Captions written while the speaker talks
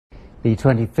The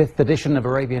 25th edition of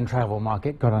Arabian Travel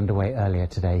Market got underway earlier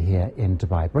today here in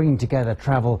Dubai, bringing together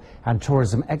travel and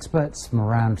tourism experts from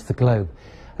around the globe.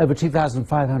 Over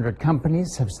 2,500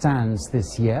 companies have stands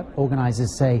this year.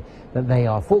 Organisers say that they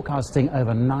are forecasting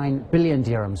over 9 billion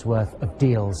dirhams worth of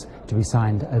deals to be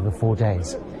signed over 4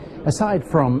 days. Aside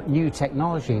from new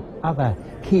technology, other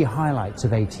key highlights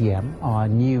of ATM are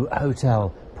new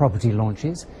hotel property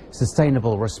launches,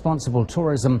 sustainable responsible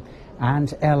tourism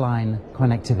and airline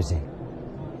connectivity.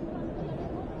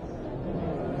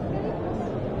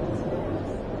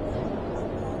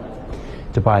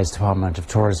 Dubai's Department of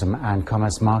Tourism and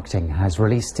Commerce Marketing has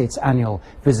released its annual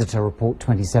Visitor Report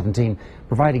 2017,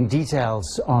 providing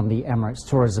details on the Emirates'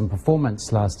 tourism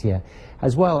performance last year,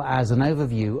 as well as an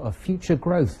overview of future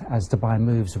growth as Dubai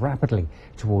moves rapidly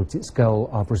towards its goal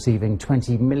of receiving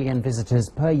 20 million visitors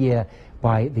per year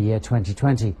by the year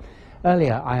 2020.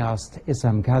 Earlier, I asked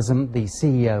Issam Kazem, the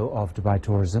CEO of Dubai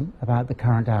Tourism, about the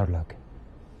current outlook.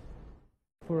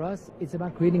 For us, it's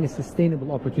about creating a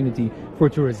sustainable opportunity for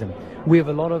tourism. We have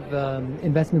a lot of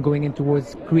investment going in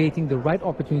towards creating the right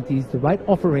opportunities, the right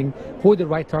offering for the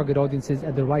right target audiences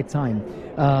at the right time.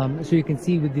 So you can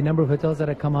see with the number of hotels that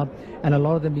have come up, and a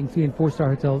lot of them being 3- and 4-star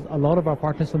hotels, a lot of our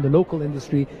partners from the local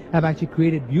industry have actually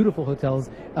created beautiful hotels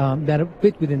that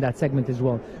fit within that segment as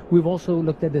well. We've also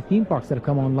looked at the theme parks that have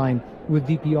come online with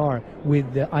DPR,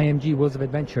 with the IMG Worlds of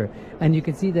Adventure, and you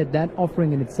can see that that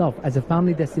offering in itself as a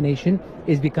family destination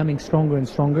is becoming stronger and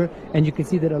stronger, and you can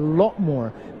see that a lot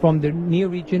more from the near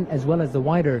region as well as the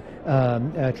wider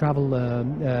travel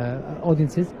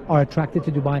audiences are attracted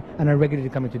to Dubai and are regularly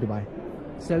coming to Dubai.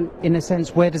 So, in a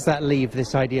sense, where does that leave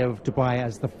this idea of Dubai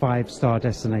as the 5-star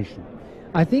destination?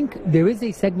 I think there is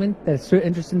a segment that's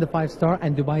interested in the 5-star,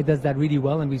 and Dubai does that really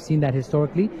well, and we've seen that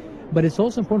historically. But it's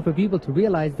also important for people to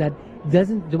realize that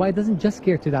Dubai doesn't just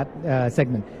cater to that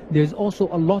segment. There's also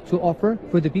a lot to offer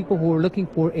for the people who are looking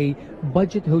for a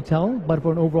budget hotel, but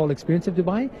for an overall experience of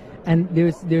Dubai, and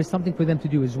there's something for them to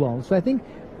do as well. So I think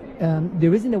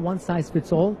there isn't a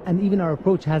one-size-fits-all, and even our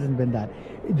approach hasn't been that.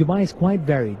 Dubai is quite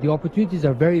varied. The opportunities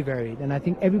are very varied, and I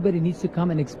think everybody needs to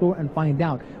come and explore and find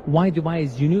out why Dubai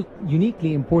is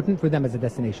uniquely important for them as a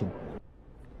destination.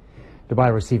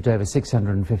 Dubai received over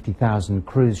 650,000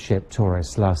 cruise ship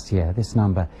tourists last year. This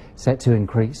number set to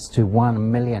increase to 1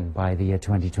 million by the year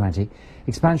 2020.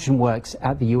 Expansion works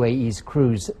at the UAE's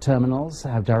cruise terminals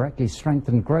have directly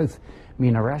strengthened growth.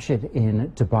 Mina Rashid in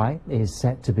Dubai is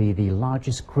set to be the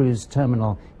largest cruise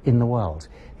terminal in the world,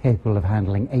 capable of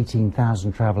handling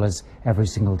 18,000 travelers every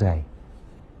single day.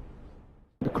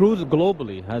 The cruise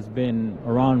globally has been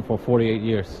around for 48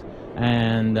 years.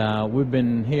 And we've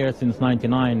been here since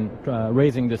 '99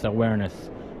 raising this awareness,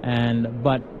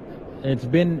 but it's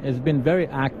been very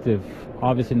active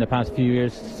obviously in the past few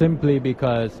years, simply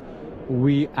because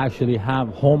we actually have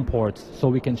home ports, so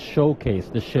we can showcase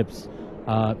the ships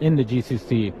in the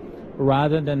GCC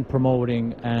rather than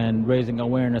promoting and raising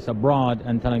awareness abroad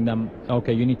and telling them,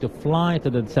 okay, you need to fly to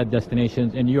the said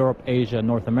destinations in Europe, Asia,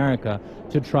 North America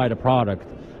to try the product.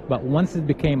 But once it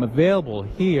became available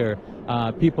here,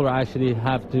 people actually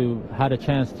had a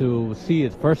chance to see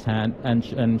it firsthand and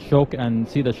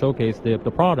see the showcase, the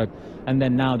product, and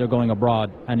then now they're going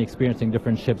abroad and experiencing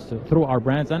different ships through our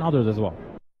brands and others as well.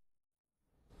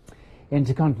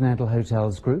 Intercontinental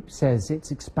Hotels Group says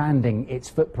it's expanding its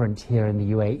footprint here in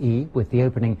the UAE with the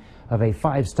opening of a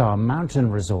 5-star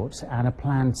mountain resort and a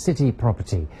planned city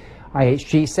property.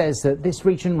 IHG says that this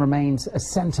region remains a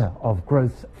centre of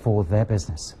growth for their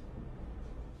business.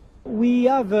 We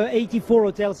have 84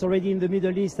 hotels already in the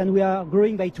Middle East, and we are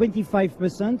growing by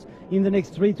 25% in the next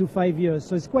 3 to 5 years.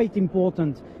 So it's quite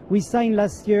important. We signed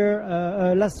last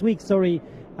week,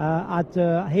 at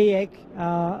Hayek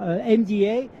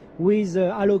MDA with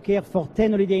Allocare for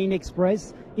 10 Holiday Inn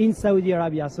Express in Saudi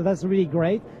Arabia. So that's really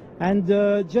great. And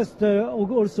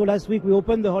also last week we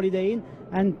opened the Holiday Inn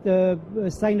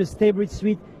and signed a Stay Bridge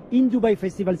Suite in Dubai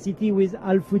Festival City with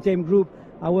Al Futtaim Group,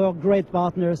 our great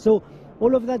partner. So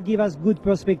all of that gives us good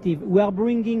perspective. We are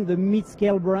bringing the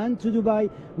mid-scale brand to Dubai.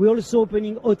 We're also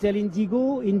opening Hotel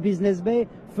Indigo in Business Bay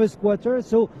first quarter.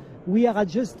 So we are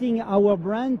adjusting our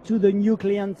brand to the new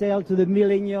clientele, to the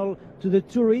millennial, to the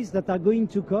tourists that are going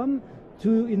to come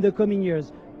in the coming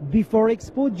years. Before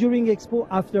Expo, during Expo,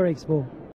 after Expo.